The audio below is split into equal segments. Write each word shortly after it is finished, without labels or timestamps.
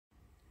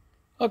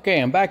Okay,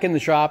 I'm back in the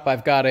shop.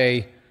 I've got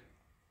a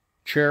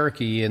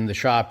Cherokee in the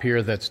shop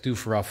here that's due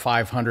for a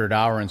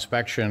 500-hour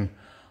inspection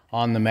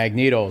on the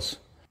Magnetos.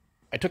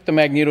 I took the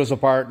Magnetos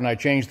apart and I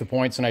changed the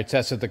points and I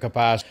tested the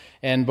capacity.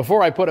 And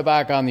before I put it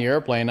back on the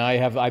airplane,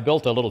 I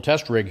built a little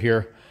test rig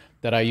here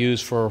that I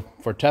use for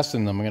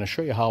testing them. I'm going to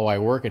show you how I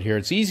work it here.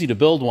 It's easy to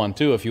build one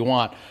too if you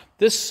want.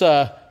 This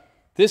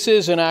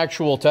is an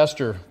actual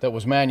tester that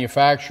was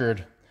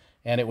manufactured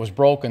and it was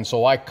broken,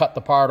 so I cut the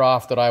part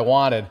off that I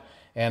wanted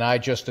and I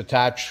just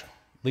attach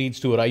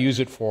leads to it. I use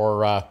it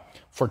for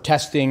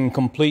testing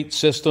complete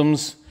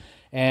systems,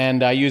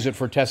 and I use it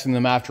for testing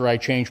them after I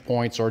change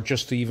points or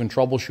just to even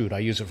troubleshoot. I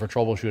use it for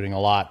troubleshooting a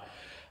lot.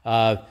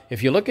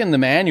 If you look in the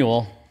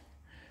manual,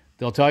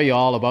 they'll tell you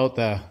all about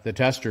the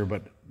tester,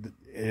 but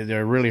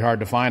they're really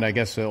hard to find. I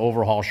guess the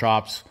overhaul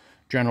shops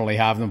generally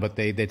have them, but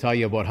they tell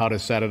you about how to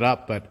set it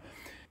up. But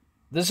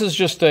this is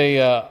just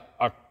a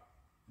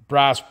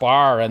brass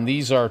bar, and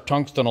these are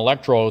tungsten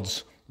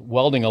electrodes,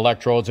 welding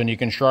electrodes, and you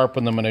can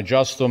sharpen them and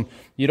adjust them.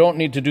 You don't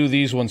need to do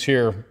these ones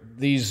here.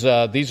 These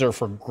are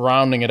for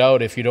grounding it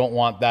out if you don't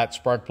want that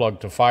spark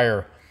plug to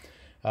fire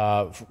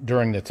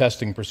during the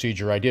testing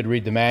procedure. I did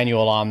read the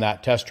manual on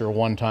that tester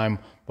one time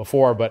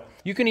before, but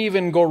you can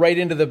even go right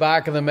into the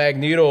back of the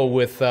Magneto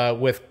with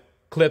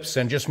clips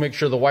and just make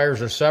sure the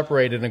wires are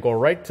separated and go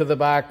right to the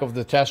back of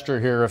the tester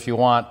here if you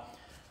want.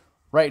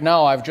 Right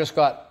now I've just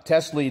got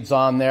test leads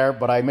on there,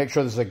 but I make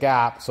sure there's a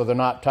gap so they're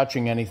not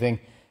touching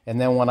anything. And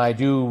then when I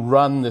do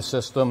run the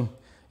system,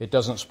 it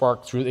doesn't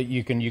spark through.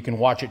 You can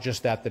watch it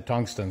just at the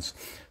tungstens.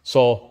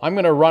 So I'm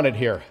going to run it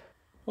here.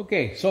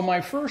 Okay, so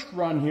my first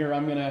run here,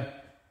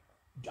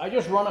 I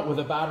just run it with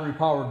a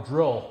battery-powered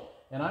drill,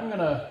 and I'm going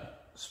to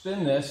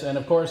spin this. And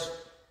of course,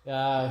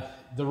 the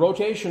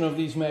rotation of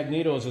these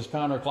Magnetos is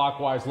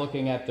counterclockwise,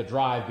 looking at the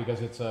drive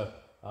because it's a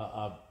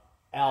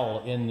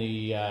L in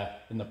the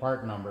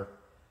part number.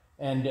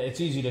 And it's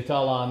easy to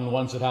tell on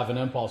ones that have an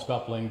impulse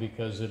coupling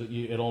because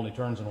it only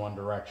turns in one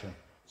direction.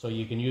 So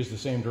you can use the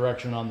same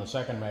direction on the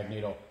second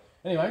Magneto.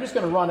 Anyway, I'm just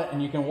going to run it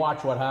and you can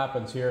watch what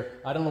happens here.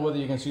 I don't know whether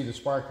you can see the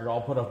spark here.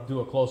 I'll do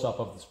a close-up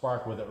of the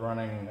spark with it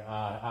running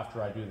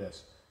after I do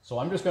this. So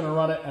I'm just going to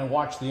run it and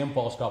watch the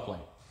impulse coupling.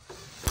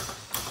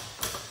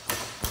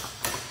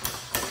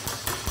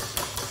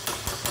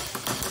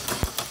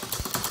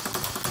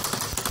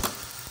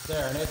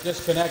 There, and it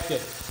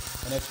disconnected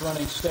and it's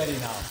running steady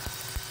now.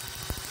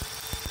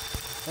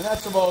 And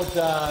that's about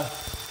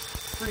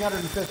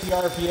 350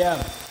 RPM.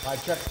 I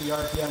checked the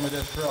RPM with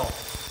this drill.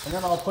 And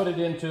then I'll put it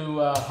into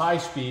high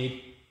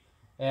speed.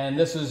 And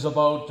this is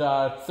about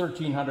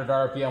 1300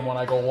 RPM when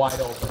I go wide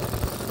open.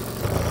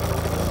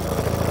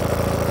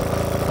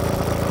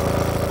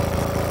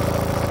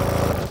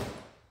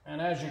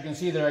 And as you can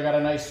see there, I got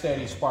a nice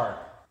steady spark.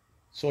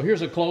 So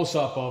here's a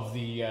close-up of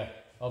the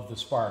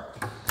spark.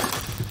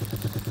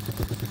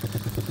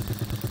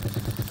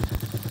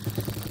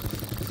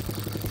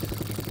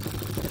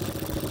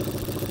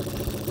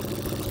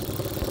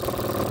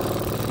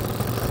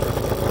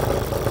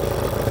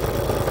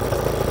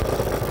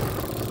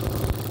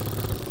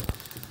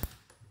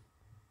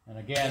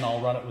 Again,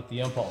 I'll run it with the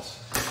impulse.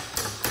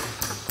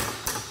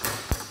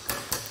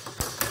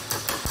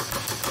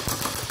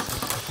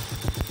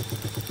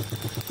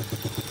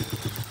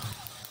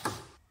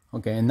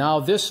 Okay, and now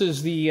this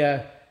is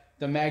the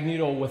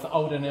Magneto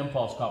without an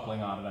impulse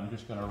coupling on it. I'm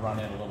just going to run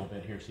it a little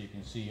bit here so you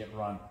can see it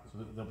run.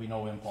 So there'll be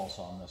no impulse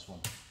on this one.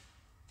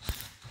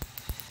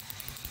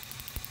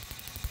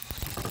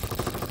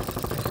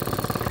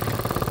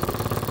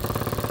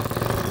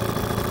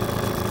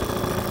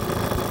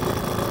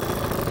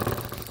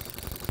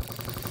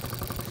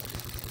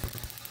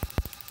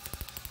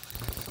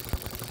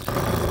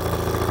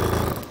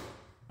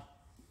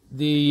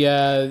 The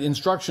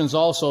instructions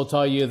also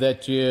tell you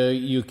that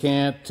you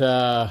can't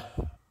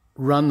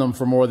run them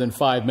for more than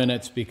 5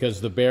 minutes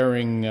because the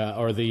bearing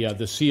or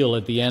the seal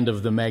at the end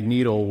of the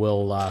Magneto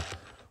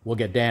will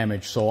get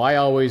damaged. So I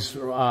always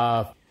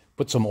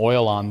put some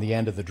oil on the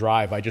end of the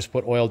drive. I just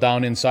put oil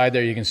down inside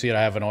there. You can see it.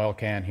 I have an oil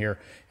can here,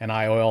 and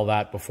I oil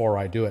that before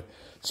I do it.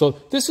 So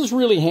this is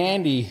really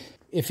handy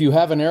if you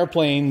have an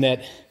airplane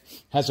that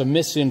has a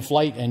miss in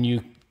flight and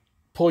you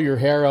pull your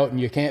hair out and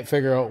you can't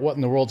figure out what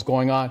in the world's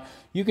going on.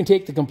 You can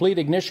take the complete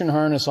ignition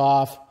harness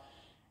off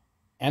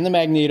and the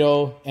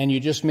Magneto, and you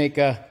just make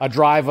a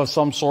drive of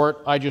some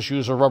sort. I just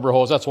use a rubber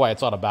hose. That's why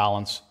it's out of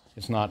balance.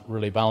 It's not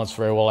really balanced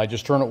very well. I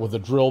just turn it with a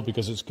drill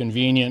because it's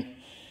convenient.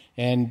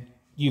 And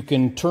you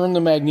can turn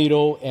the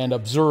Magneto and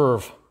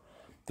observe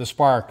the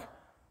spark.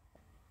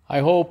 I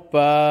hope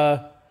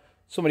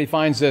somebody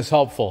finds this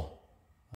helpful.